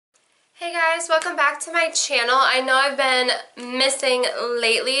Hey guys, welcome back to my channel. I know I've been missing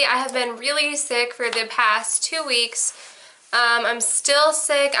lately. I have been really sick for the past 2 weeks. I'm still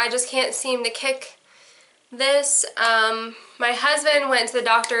sick. I just can't seem to kick this. My husband went to the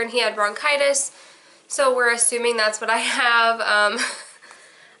doctor and he had bronchitis, so we're assuming that's what I have.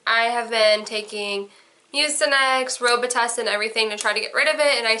 I have been taking Mucinex, Robitussin, everything to try to get rid of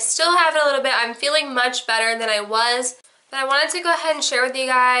it, and I still have it a little bit. I'm feeling much better than I was. But I wanted to go ahead and share with you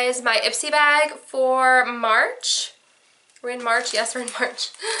guys my Ipsy bag for March. We're in March? Yes, we're in March.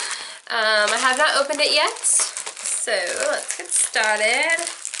 I have not opened it yet, so let's get started.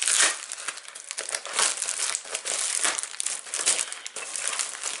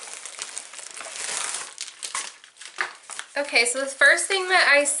 Okay, so the first thing that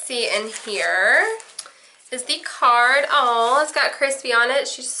I see in here is the card. Oh, it's got Crispy on it.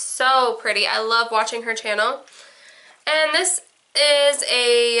 She's so pretty. I love watching her channel. And this is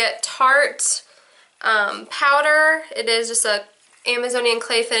a Tarte powder. It is just a Amazonian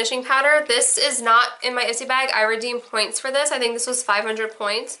clay finishing powder. This is not in my Ipsy bag. I redeemed points for this. I think this was 500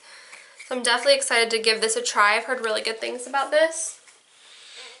 points. So I'm definitely excited to give this a try. I've heard really good things about this.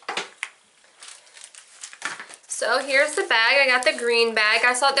 So here's the bag. I got the green bag.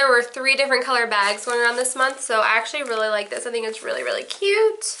 I saw there were 3 different color bags going around this month, so I actually really like this. I think it's really, really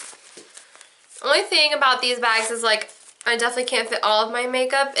cute. Only thing about these bags is like I definitely can't fit all of my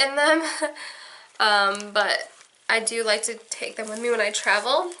makeup in them, but I do like to take them with me when I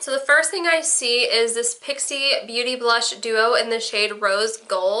travel. So the first thing I see is this Ipsy Beauty Blush Duo in the shade Rose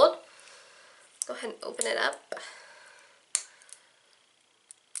Gold. Go ahead and open it up.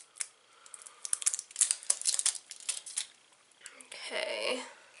 Okay.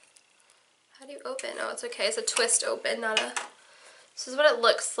 How do you open? Oh, it's okay. It's a twist open, not a... This is what it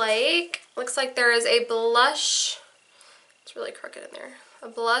looks like. Looks like there is a blush. It's really crooked in there. A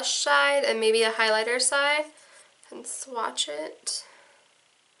blush side and maybe a highlighter side. And swatch it.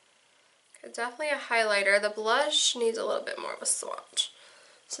 Okay, definitely a highlighter. The blush needs a little bit more of a swatch.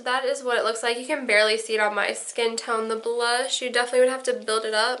 So that is what it looks like. You can barely see it on my skin tone. The blush, you definitely would have to build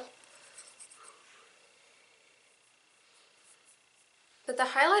it up. But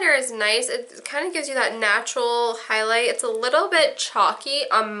the highlighter is nice. It kind of gives you that natural highlight. It's a little bit chalky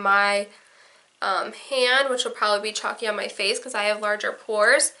on my hand, which will probably be chalky on my face because I have larger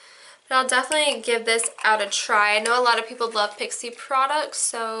pores. But I'll definitely give this out a try. I know a lot of people love Ipsy products,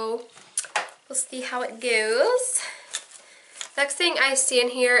 so we'll see how it goes. Next thing I see in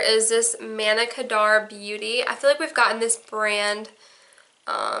here is this Manicadar Beauty. I feel like we've gotten this brand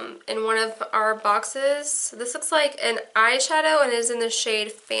in one of our boxes. So this looks like an eyeshadow and is in the shade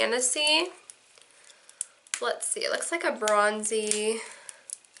Fantasy. Let's see, it looks like a bronzy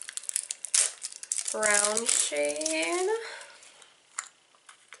brown shade.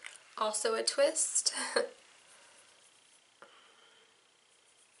 Also a twist.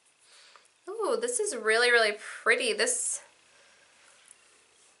 Oh, this is really, really pretty. This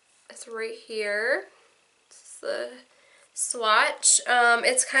is right here. This is the swatch.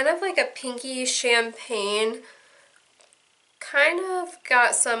 It's kind of like a pinky champagne, kind of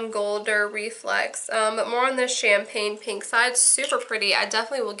got some golder reflex, but more on the champagne pink side. Super pretty. I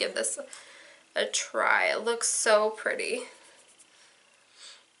definitely will give this a try. It looks so pretty.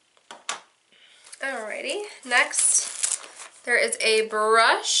 Alrighty, next there is a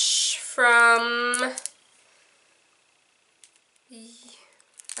brush from,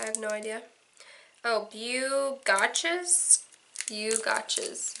 I have no idea. Oh, Beau Gotches?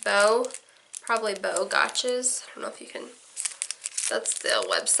 Beau, probably Beau Gotches. I don't know if you can, that's the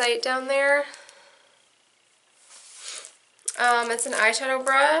website down there. It's an eyeshadow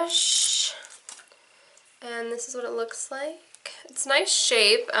brush, and this is what it looks like. It's a nice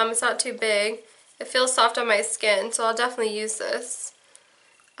shape. It's not too big. It feels soft on my skin, so I'll definitely use this.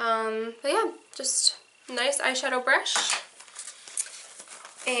 But yeah, just a nice eyeshadow brush.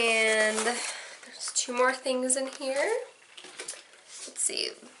 And there's 2 more things in here. Let's see.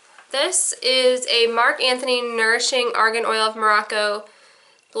 This is a Marc Anthony Nourishing Argan Oil of Morocco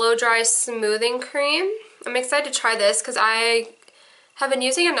Blow Dry Smoothing Cream. I'm excited to try this because I have been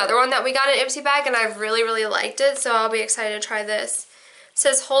using another one that we got in an Ipsy bag and I've really, really liked it, so I'll be excited to try this. It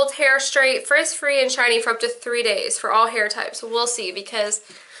says hold hair straight, frizz-free, and shiny for up to 3 days for all hair types. We'll see, because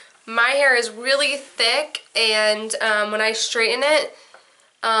my hair is really thick, and when I straighten it,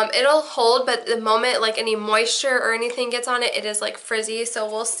 it'll hold, but the moment like any moisture or anything gets on it, it is like frizzy, so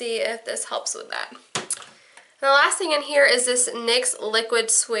we'll see if this helps with that. And the last thing in here is this NYX Liquid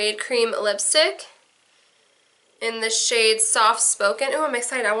Suede Cream Lipstick in the shade Soft Spoken. Oh, I'm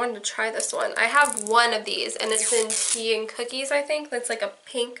excited. I wanted to try this one. I have one of these, and it's in Tea and Cookies, I think. That's like a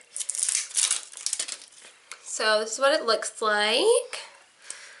pink So this is what it looks like.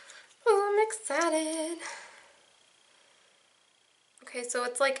 Oh, I'm excited. Okay, so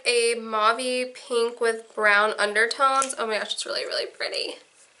it's like a mauve-y pink with brown undertones. Oh my gosh, it's really, really pretty.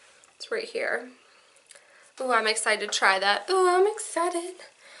 It's right here. Oh, I'm excited to try that. Oh, I'm excited.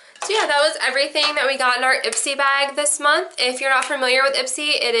 So yeah, that was everything that we got in our Ipsy bag this month. If you're not familiar with Ipsy,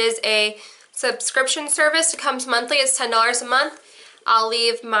 it is a subscription service. It comes monthly. It's $10 a month. I'll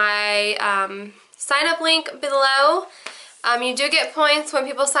leave my sign-up link below. You do get points when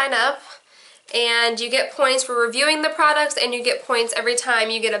people sign up, and you get points for reviewing the products, and you get points every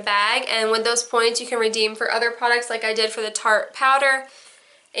time you get a bag. And with those points, you can redeem for other products like I did for the Tarte powder.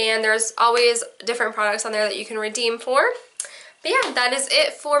 And there's always different products on there that you can redeem for. But yeah, that is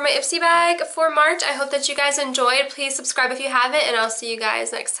it for my Ipsy bag for March. I hope that you guys enjoyed. Please subscribe if you haven't, and I'll see you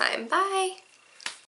guys next time. Bye!